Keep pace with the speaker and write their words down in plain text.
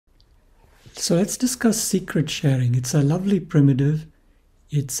So let's discuss secret sharing. It's a lovely primitive.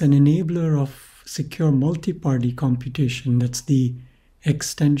 It's an enabler of secure multi-party computation. That's the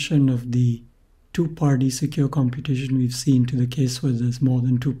extension of the two-party secure computation we've seen to the case where there's more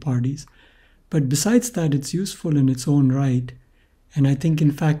than two parties. But besides that, it's useful in its own right. And I think,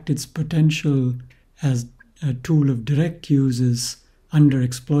 in fact, its potential as a tool of direct use is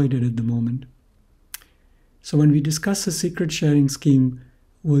underexploited at the moment. So when we discuss a secret sharing scheme,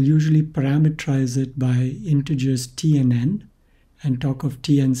 we'll usually parameterize it by integers t and n and talk of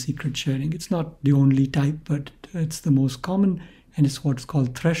tn secret sharing. It's not the only type, but it's the most common, and it's what's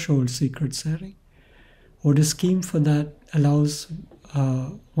called threshold secret sharing. What a scheme for that allows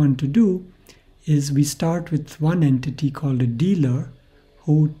one to do is we start with one entity called a dealer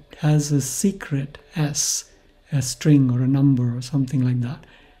who has a secret S, a string or a number or something like that.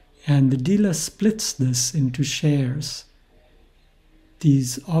 And the dealer splits this into shares.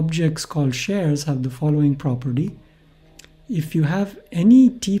 These objects called shares have the following property. If you have any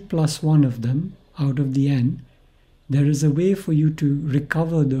t plus one of them out of the n, there is a way for you to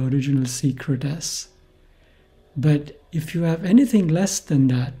recover the original secret S. But if you have anything less than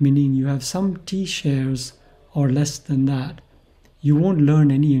that, meaning you have some t shares or less than that, you won't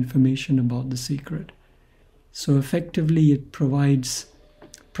learn any information about the secret. So effectively it provides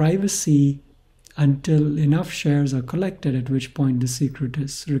privacy until enough shares are collected, at which point the secret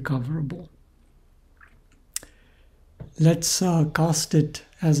is recoverable. Let's cast it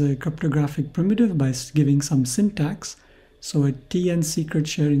as a cryptographic primitive by giving some syntax. So a TN secret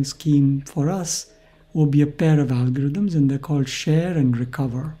sharing scheme for us will be a pair of algorithms, and they're called share and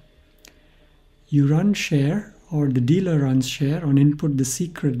recover. You run share, or the dealer runs share, on input the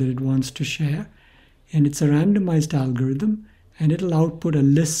secret that it wants to share, and it's a randomized algorithm, and it'll output a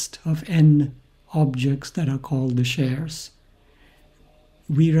list of n objects that are called the shares.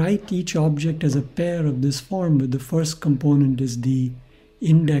 We write each object as a pair of this form, where the first component is the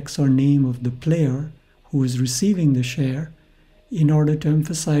index or name of the player who is receiving the share, in order to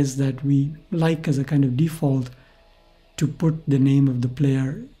emphasize that we like, as a kind of default, to put the name of the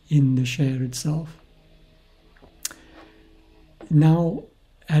player in the share itself. Now,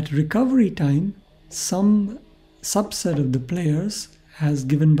 at recovery time, some subset of the players, as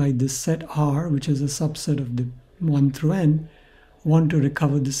given by this set R, which is a subset of the 1 through n, want to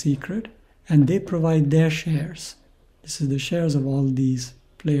recover the secret, and they provide their shares. This is the shares of all these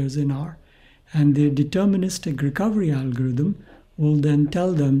players in R. And the deterministic recovery algorithm will then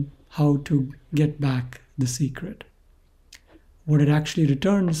tell them how to get back the secret. What it actually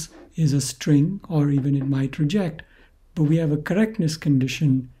returns is a string, or even it might reject, but we have a correctness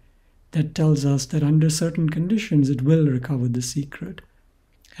condition that tells us that under certain conditions it will recover the secret.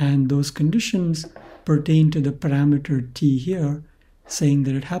 And those conditions pertain to the parameter t here, saying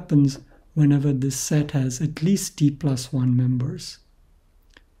that it happens whenever this set has at least t plus 1 members.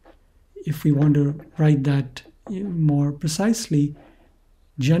 If we want to write that more precisely,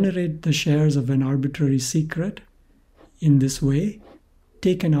 generate the shares of an arbitrary secret in this way,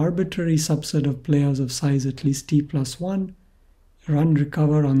 take an arbitrary subset of players of size at least t plus 1, run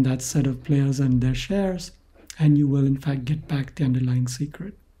recover on that set of players and their shares, and you will in fact get back the underlying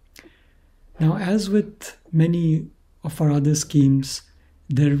secret. Now, as with many of our other schemes,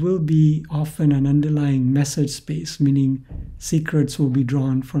 there will be often an underlying message space, meaning secrets will be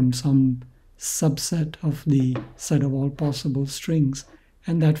drawn from some subset of the set of all possible strings,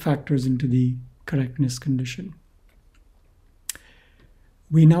 and that factors into the correctness condition.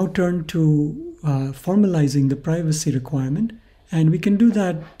 We now turn to formalizing the privacy requirement, and we can do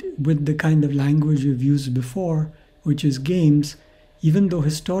that with the kind of language we've used before, which is games, even though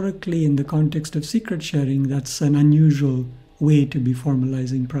historically in the context of secret sharing, that's an unusual way to be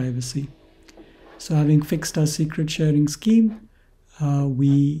formalizing privacy. So having fixed our secret sharing scheme,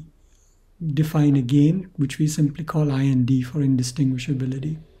 we define a game, which we simply call IND for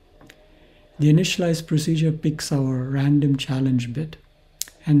indistinguishability. The initialize procedure picks our random challenge bit.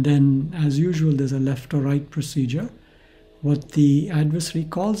 And then, as usual, there's a left or right procedure. What the adversary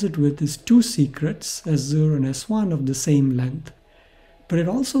calls it with is two secrets, S0 and S1, of the same length. But it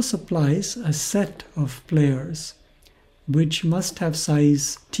also supplies a set of players which must have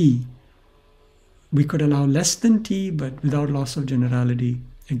size t. We could allow less than t, but without loss of generality,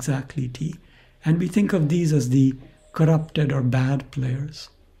 exactly t. And we think of these as the corrupted or bad players.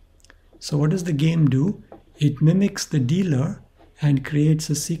 So what does the game do? It mimics the dealer and creates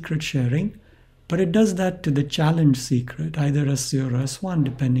a secret sharing, but it does that to the challenge secret, either S0 or S1,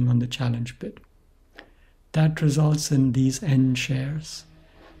 depending on the challenge bit. That results in these n shares.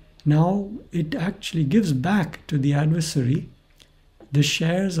 Now it actually gives back to the adversary the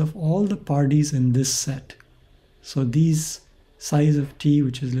shares of all the parties in this set. So these size of t,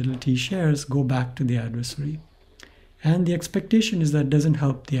 which is little t shares, go back to the adversary. And the expectation is that doesn't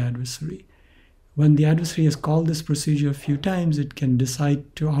help the adversary. When the adversary has called this procedure a few times, it can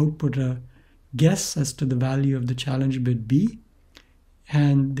decide to output a guess as to the value of the challenge bit b,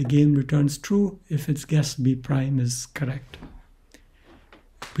 and the game returns true if its guess b prime is correct.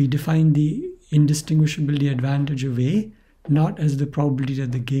 We define the indistinguishability advantage of a not as the probability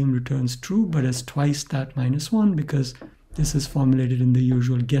that the game returns true, but as twice that minus 1, because this is formulated in the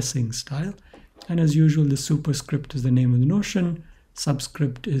usual guessing style. And as usual, the superscript is the name of the notion,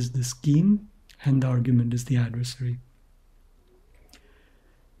 subscript is the scheme, and the argument is the adversary.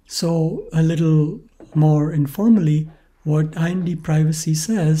 So a little more informally, what IND privacy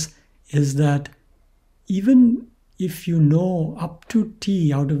says is that even if you know up to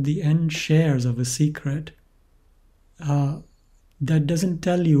t out of the n shares of a secret, that doesn't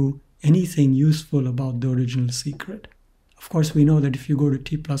tell you anything useful about the original secret. Of course, we know that if you go to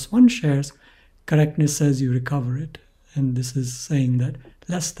t plus 1 shares, correctness says you recover it. And this is saying that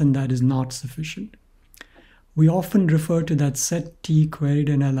less than that is not sufficient. We often refer to that set T queried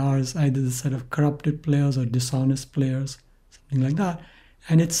in LR as either the set of corrupted players or dishonest players, something like that,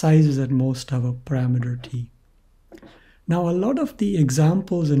 and its size is at most of a parameter T. Now, a lot of the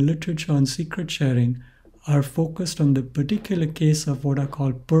examples in literature on secret sharing are focused on the particular case of what are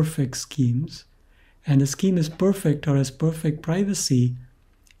called perfect schemes. And a scheme is perfect or has perfect privacy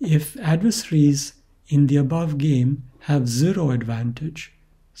if adversaries in the above game have zero advantage.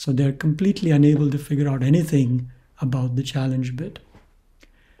 So they're completely unable to figure out anything about the challenge bit.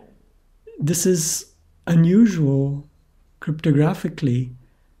 This is unusual cryptographically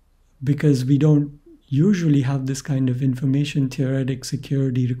because we don't usually have this kind of information theoretic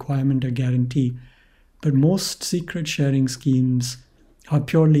security requirement or guarantee. But most secret sharing schemes are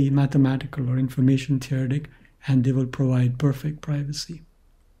purely mathematical or information theoretic, and they will provide perfect privacy.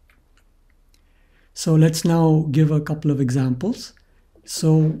 So let's now give a couple of examples.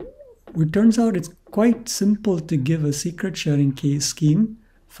 So it turns out it's quite simple to give a secret sharing case scheme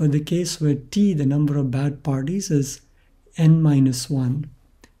for the case where t, the number of bad parties, is n minus 1.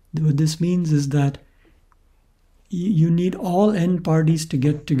 What this means is that you need all n parties to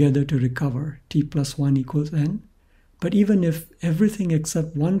get together to recover. T plus 1 equals n. But even if everything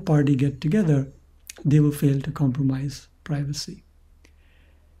except one party get together, they will fail to compromise privacy.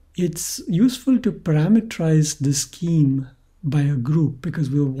 It's useful to parameterize the scheme by a group because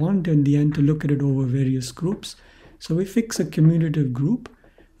we'll want in the end to look at it over various groups. So we fix a commutative group.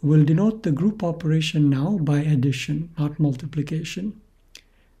 We'll denote the group operation now by addition, not multiplication.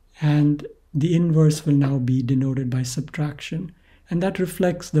 And the inverse will now be denoted by subtraction. And that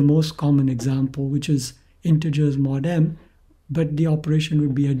reflects the most common example, which is integers mod m, but the operation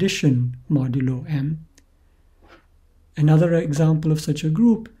would be addition modulo m. Another example of such a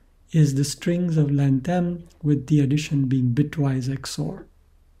group is the strings of length m with the addition being bitwise XOR.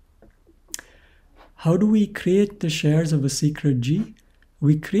 How do we create the shares of a secret G?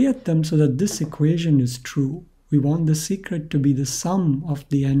 We create them so that this equation is true. We want the secret to be the sum of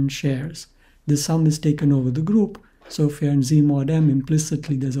the n shares. The sum is taken over the group, so if you're in Z mod m,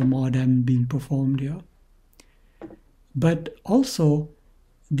 implicitly there's a mod m being performed here. But also,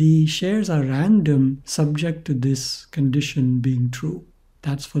 the shares are random subject to this condition being true.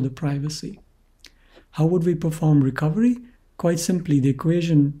 That's for the privacy. How would we perform recovery? Quite simply, the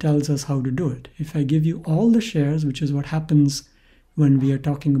equation tells us how to do it. If I give you all the shares, which is what happens when we are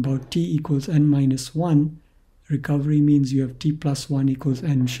talking about t equals n minus 1, recovery means you have t plus 1 equals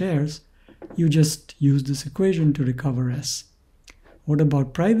n shares. You just use this equation to recover S. What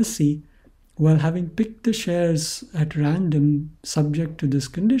about privacy? Well, having picked the shares at random subject to this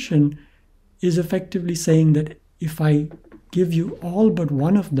condition is effectively saying that if I give you all but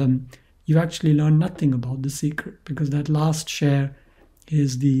one of them, you actually learn nothing about the secret because that last share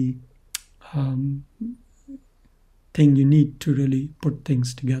is the thing you need to really put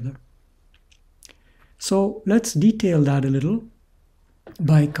things together. So let's detail that a little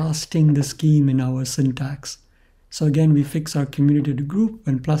by casting the scheme in our syntax. So again, we fix our commutative group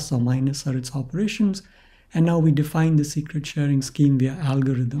when plus or minus are its operations, and now we define the secret sharing scheme via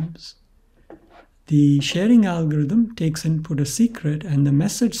algorithms. The sharing algorithm takes input a secret, and the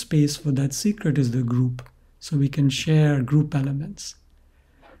message space for that secret is the group, so we can share group elements.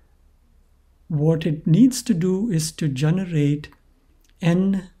 What it needs to do is to generate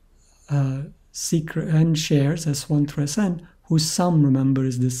n shares, S1 through Sn, whose sum, remember,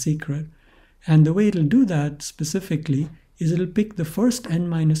 is the secret. And the way it'll do that specifically is it'll pick the first n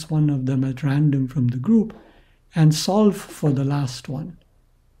minus 1 of them at random from the group, and solve for the last one.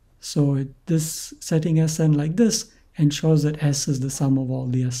 So this setting Sn like this ensures that S is the sum of all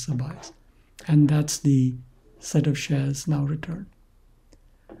the S sub i's. And that's the set of shares now returned.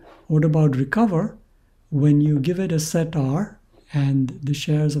 What about recover? When you give it a set R and the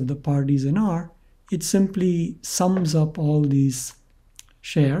shares of the parties in R, it simply sums up all these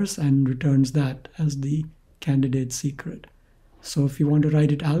shares and returns that as the candidate secret. So if you want to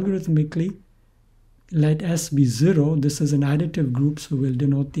write it algorithmically, let S be 0. This is an additive group, so we'll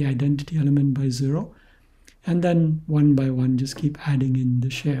denote the identity element by 0. And then one by one, just keep adding in the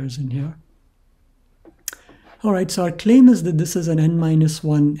shares in here. All right, so our claim is that this is an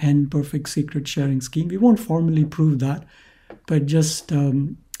n-1 n perfect secret sharing scheme. We won't formally prove that, but just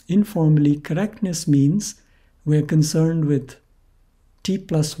informally, correctness means we're concerned with t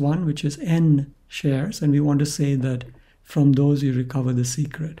plus 1, which is n shares, and we want to say that from those you recover the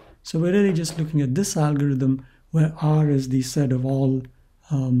secret. So we're really just looking at this algorithm where R is the set of all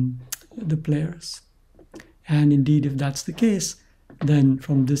the players. And indeed, if that's the case, then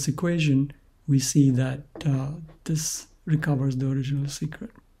from this equation, we see that this recovers the original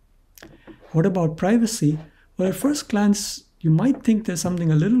secret. What about privacy? Well, at first glance, you might think there's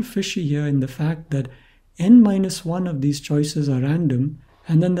something a little fishy here in the fact that n-1 of these choices are random,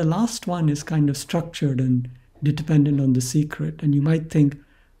 and then the last one is kind of structured and dependent on the secret. And you might think,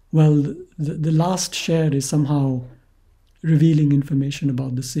 well, the last share is somehow revealing information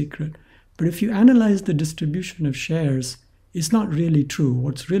about the secret. But if you analyze the distribution of shares, it's not really true.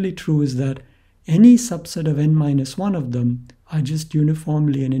 What's really true is that any subset of n-1 of them are just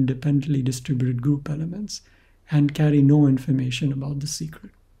uniformly and independently distributed group elements and carry no information about the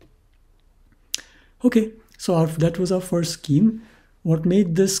secret. Okay, so that was our first scheme. What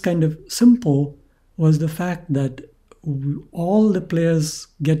made this kind of simple was the fact that all the players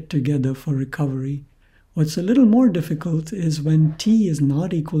get together for recovery. What's a little more difficult is when t is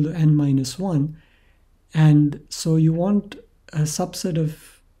not equal to n-1, and so you want a subset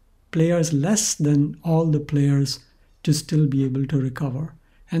of players less than all the players to still be able to recover.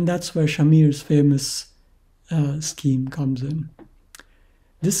 And that's where Shamir's famous scheme comes in.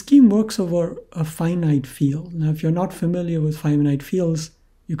 This scheme works over a finite field. Now, if you're not familiar with finite fields,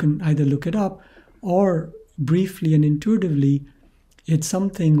 you can either look it up or briefly and intuitively, it's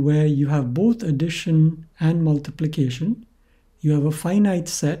something where you have both addition and multiplication. You have a finite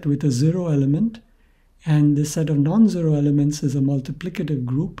set with a 0 element, and the set of non-zero elements is a multiplicative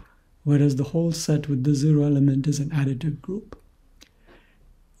group, whereas the whole set with the 0 element is an additive group.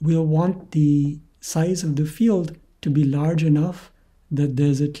 We'll want the size of the field to be large enough that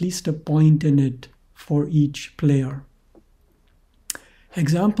there's at least a point in it for each player.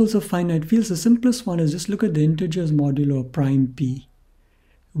 Examples of finite fields, the simplest one is just look at the integers modulo prime p.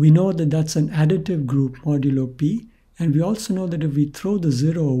 We know that that's an additive group modulo p, and we also know that if we throw the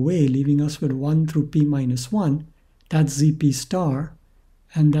 0 away, leaving us with 1 through p minus 1, that's zp star,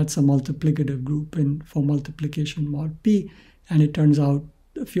 and that's a multiplicative group for multiplication mod p, and it turns out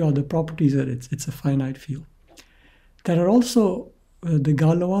a few other properties that it's a finite field. There are also the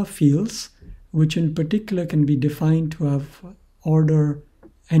Galois fields, which in particular can be defined to have order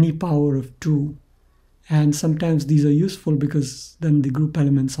any power of 2. And sometimes these are useful because then the group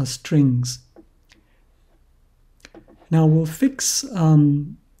elements are strings. Now we'll fix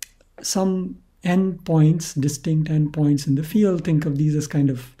some endpoints, distinct endpoints in the field. Think of these as kind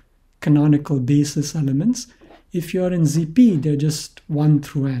of canonical basis elements. If you're in ZP, they're just 1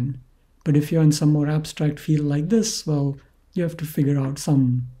 through n. But if you're in some more abstract field like this, well, you have to figure out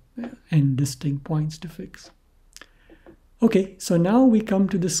some n distinct points to fix. Okay, so now we come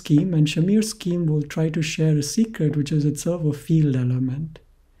to the scheme, and Shamir's scheme will try to share a secret, which is itself a field element.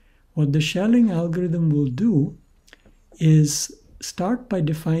 What the sharing algorithm will do is start by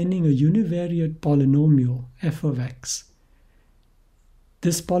defining a univariate polynomial, f of x.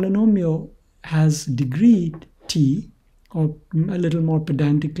 This polynomial has degree t, or a little more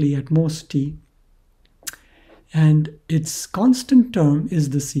pedantically at most t, and its constant term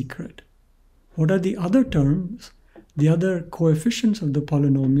is the secret. What are the other terms? The other coefficients of the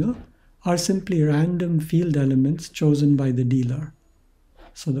polynomial are simply random field elements chosen by the dealer.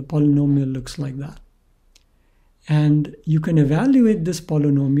 So the polynomial looks like that. And you can evaluate this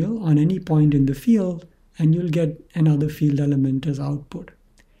polynomial on any point in the field, and you'll get another field element as output.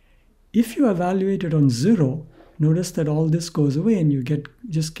 If you evaluate it on 0, notice that all this goes away and you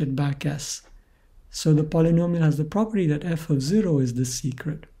just get back s. So the polynomial has the property that f of 0 is the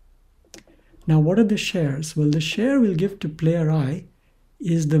secret. Now, what are the shares? Well, the share we'll give to player I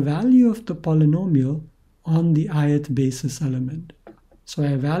is the value of the polynomial on the ith basis element. So I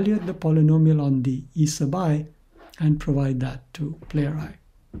evaluate the polynomial on the e sub I and provide that to player I.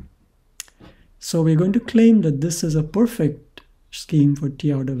 So we're going to claim that this is a perfect scheme for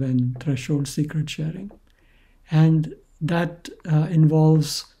T out of N threshold secret sharing. And that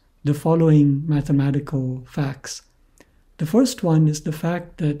involves the following mathematical facts. The first one is the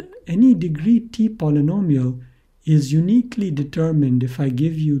fact that any degree T polynomial is uniquely determined if I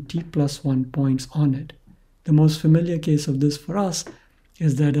give you T plus 1 points on it. The most familiar case of this for us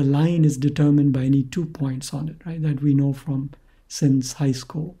is that a line is determined by any 2 points on it, right? That we know from since high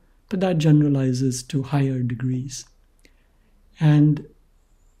school. But that generalizes to higher degrees. And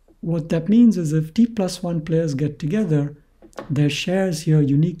what that means is if T plus 1 players get together, their shares here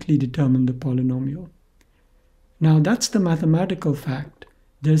uniquely determine the polynomial. Now that's the mathematical fact.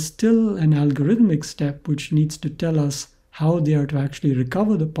 There's still an algorithmic step which needs to tell us how they are to actually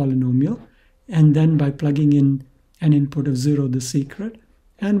recover the polynomial, and then by plugging in an input of 0, the secret.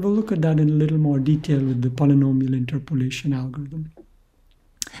 And we'll look at that in a little more detail with the polynomial interpolation algorithm.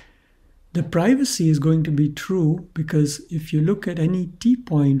 The privacy is going to be true because if you look at any T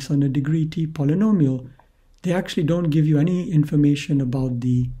points on a degree T polynomial, they actually don't give you any information about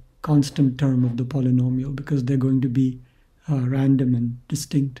the constant term of the polynomial because they're going to be random and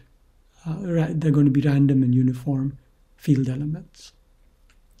distinct. They're going to be random and uniform field elements.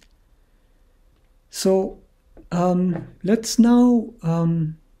 So let's now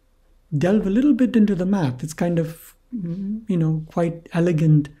delve a little bit into the math. It's kind of, quite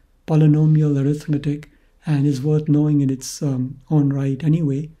elegant polynomial arithmetic and is worth knowing in its own right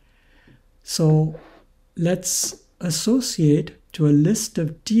anyway. So let's associate to a list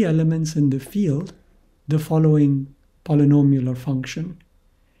of T elements in the field the following polynomial or function,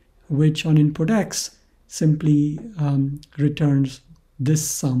 which on input X simply returns this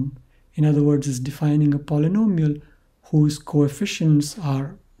sum. In other words, is defining a polynomial whose coefficients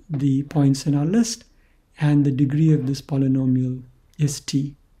are the points in our list and the degree of this polynomial is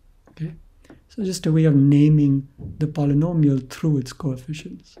T. Okay? So just a way of naming the polynomial through its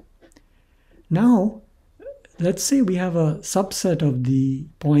coefficients. Now, let's say we have a subset of the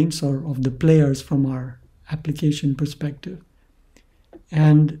points or of the players from our application perspective.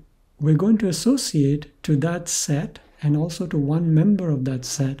 And we're going to associate to that set and also to one member of that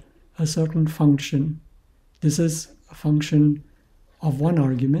set a certain function. This is a function of one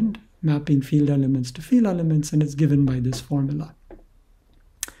argument, mapping field elements to field elements, and it's given by this formula.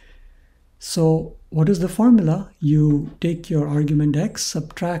 So what is the formula? You take your argument x,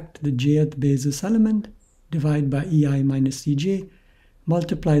 subtract the jth basis element, divide by ei minus ej,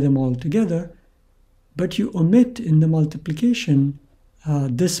 multiply them all together, but you omit in the multiplication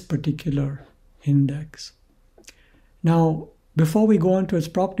this particular index. Now, before we go on to its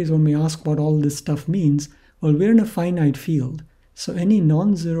properties, when we ask what all this stuff means, well, we're in a finite field, so any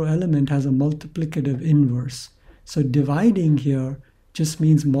non-zero element has a multiplicative inverse. So dividing here just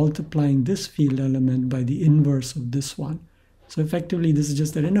means multiplying this field element by the inverse of this one. So effectively, this is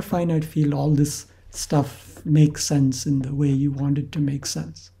just that in a finite field, all this stuff makes sense in the way you want it to make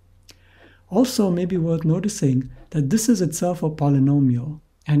sense. Also, maybe worth noticing that this is itself a polynomial,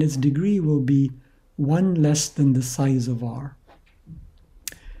 and its degree will be 1 less than the size of R.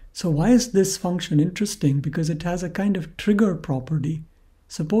 So why is this function interesting? Because it has a kind of trigger property.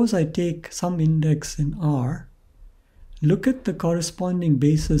 Suppose I take some index in R, look at the corresponding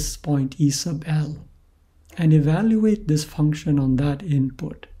basis point E sub L, and evaluate this function on that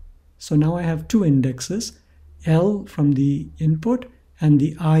input. So now I have two indexes, L from the input and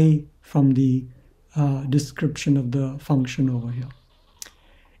the I from the description of the function over here.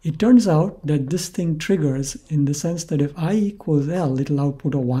 It turns out that this thing triggers in the sense that if I equals L, it'll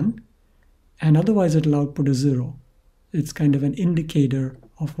output a 1, and otherwise it'll output a 0. It's kind of an indicator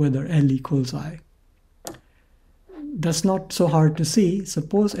of whether L equals I. That's not so hard to see.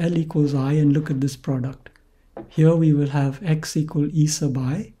 Suppose L equals I and look at this product. Here we will have X equal E sub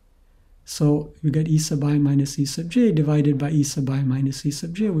I. So you get E sub I minus E sub j divided by E sub I minus E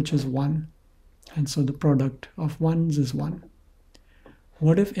sub j, which is 1. And so the product of 1s is 1.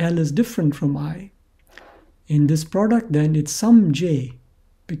 What if L is different from I? In this product then it's some j,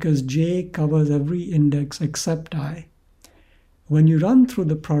 because j covers every index except I. When you run through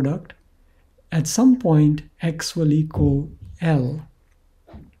the product, at some point x will equal L.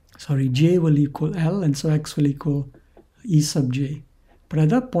 Sorry, j will equal L, and so x will equal E sub j. But at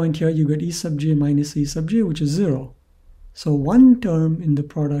that point here you get E sub j minus E sub j, which is 0. So one term in the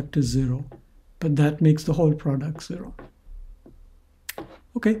product is 0, but that makes the whole product 0.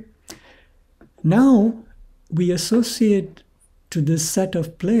 Okay, now we associate to this set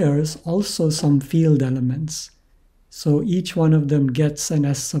of players also some field elements. So each one of them gets an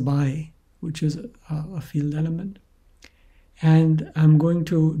S sub I, which is a field element. And I'm going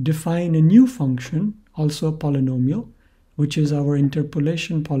to define a new function, also a polynomial, which is our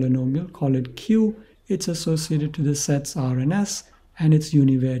interpolation polynomial, call it Q. It's associated to the sets R and S, and it's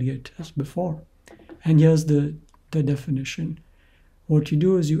univariate as before. And here's the definition. What you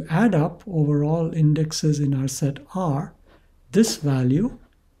do is you add up over all indexes in our set R, this value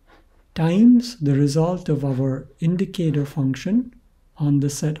times the result of our indicator function on the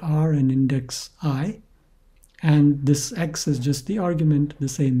set R and index I, and this x is just the argument, the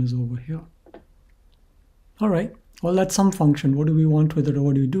same as over here. All right, well, that's some function. What do we want with it, or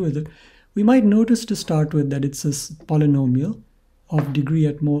what do we do with it? We might notice to start with that it's a polynomial of degree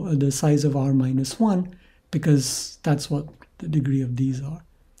at the size of R minus 1, because that's what the degree of these are.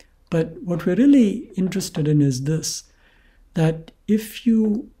 But what we're really interested in is this, that if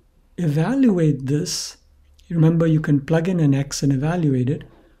you evaluate this, remember you can plug in an x and evaluate it,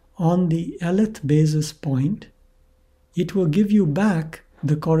 on the nth basis point, it will give you back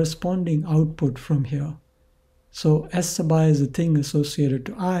the corresponding output from here. So S sub I is a thing associated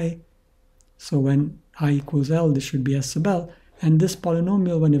to I. So when I equals L, this should be S sub L. And this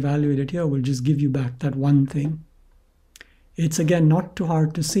polynomial, when evaluated here, will just give you back that one thing. It's again not too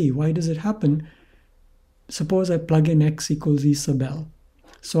hard to see. Why does it happen? Suppose I plug in x equals E sub L.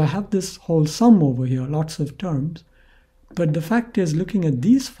 So I have this whole sum over here, lots of terms. But the fact is, looking at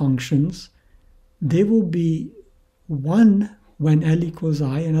these functions, they will be 1 when L equals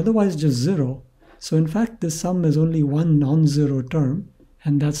I, and otherwise just 0. So in fact, this sum is only one non-zero term,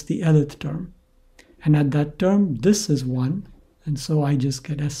 and that's the nth term. And at that term, this is 1, and so I just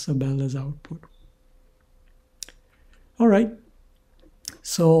get S sub L as output. All right.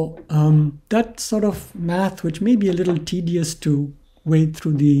 So that sort of math, which may be a little tedious to wade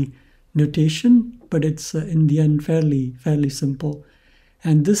through the notation, but it's in the end fairly simple.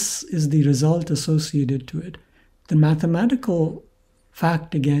 And this is the result associated to it. The mathematical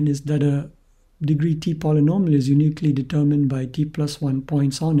fact, again, is that a degree t polynomial is uniquely determined by t plus 1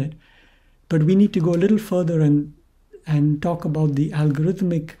 points on it. But we need to go a little further and talk about the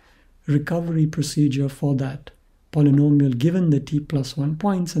algorithmic recovery procedure for that polynomial given the t plus 1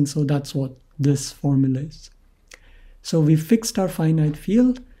 points, and so that's what this formula is. So we fixed our finite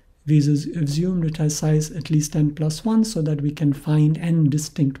field. We assumed it has size at least n plus 1 so that we can find n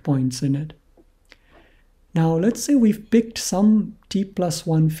distinct points in it. Now let's say we've picked some t plus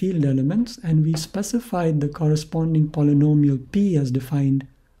 1 field elements and we specified the corresponding polynomial p as defined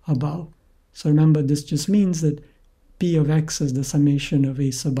above. So remember, this just means that p of x is the summation of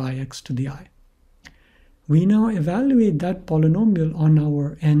a sub I x to the I. We now evaluate that polynomial on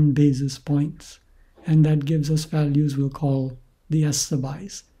our n basis points, and that gives us values we'll call the S sub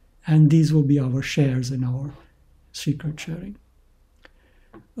i's, and these will be our shares in our secret sharing.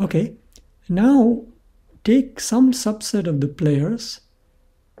 Okay, now take some subset of the players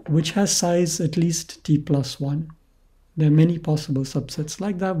which has size at least t plus 1. There are many possible subsets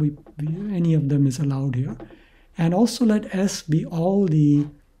like that. Any of them is allowed here. And also let S be all the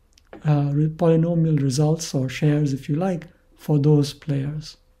polynomial results or shares, if you like, for those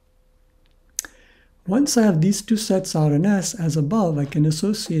players. Once I have these two sets R and S as above, I can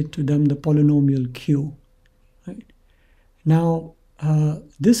associate to them the polynomial Q. Right? Now,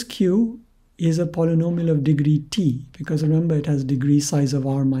 this Q is a polynomial of degree t, because remember it has degree size of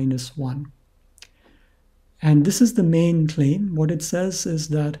R minus 1. And this is the main claim. What it says is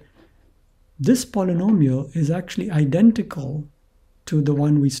that this polynomial is actually identical to the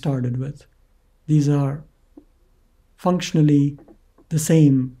one we started with. These are functionally the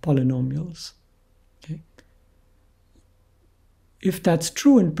same polynomials. Okay. If that's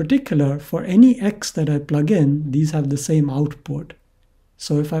true in particular, for any x that I plug in, these have the same output.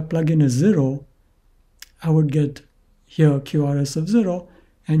 So if I plug in a 0, I would get here QRS of 0,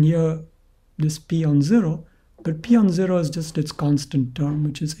 and here this P on 0, but P on 0 is just its constant term,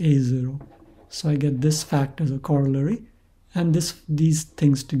 which is A0. So I get this fact as a corollary, and these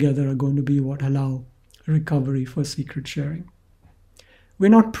things together are going to be what allow recovery for secret sharing. We're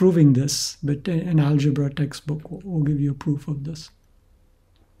not proving this, but an algebra textbook will give you a proof of this.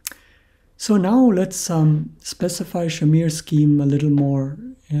 So now let's specify Shamir's scheme a little more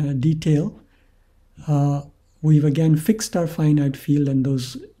detail. We've again fixed our finite field and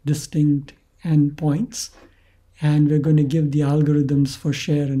those distinct endpoints, and we're going to give the algorithms for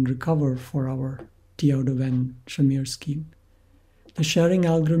share and recover for our T out of n Shamir scheme. The sharing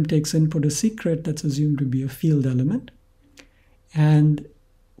algorithm takes input a secret that's assumed to be a field element, and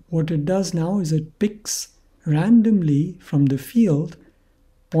what it does now is it picks randomly from the field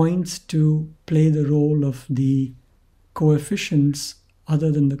points to play the role of the coefficients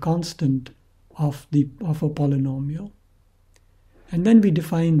other than the constant of a polynomial. And then we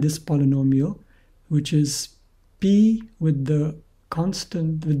define this polynomial, which is p with the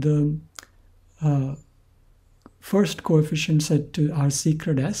constant, with the first coefficient set to our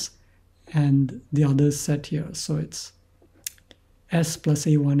secret s, and the others set here. So it's s plus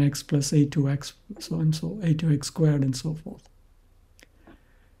a1x plus a2x, so and so, a2x squared, and so forth.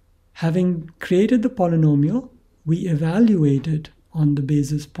 Having created the polynomial, we evaluate it on the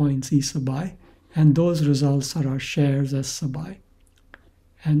basis points e sub I, and those results are our shares s sub I.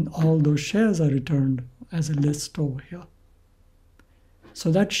 And all those shares are returned as a list over here.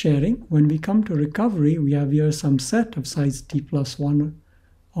 So that's sharing. When we come to recovery, we have here some set of size t plus 1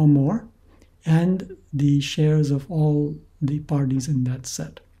 or more, and the shares of all the parties in that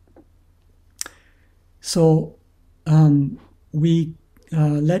set. So we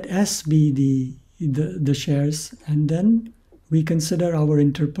let S be the shares, and then we consider our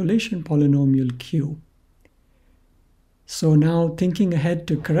interpolation polynomial Q. So now thinking ahead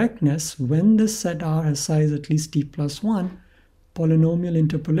to correctness, when this set R has size at least t plus 1, polynomial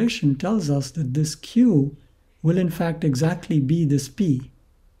interpolation tells us that this Q will in fact exactly be this P.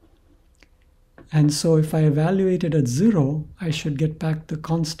 And so if I evaluate it at 0, I should get back the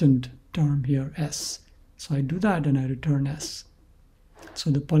constant term here, S. So I do that and I return S.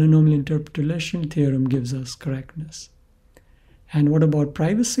 So the polynomial interpolation theorem gives us correctness. And what about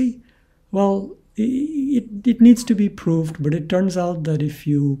privacy? Well, it needs to be proved, but it turns out that if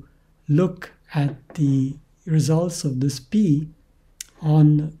you look at the results of this P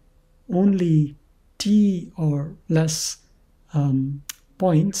on only t or less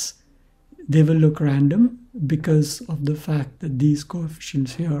points, they will look random because of the fact that these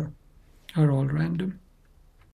coefficients here are all random.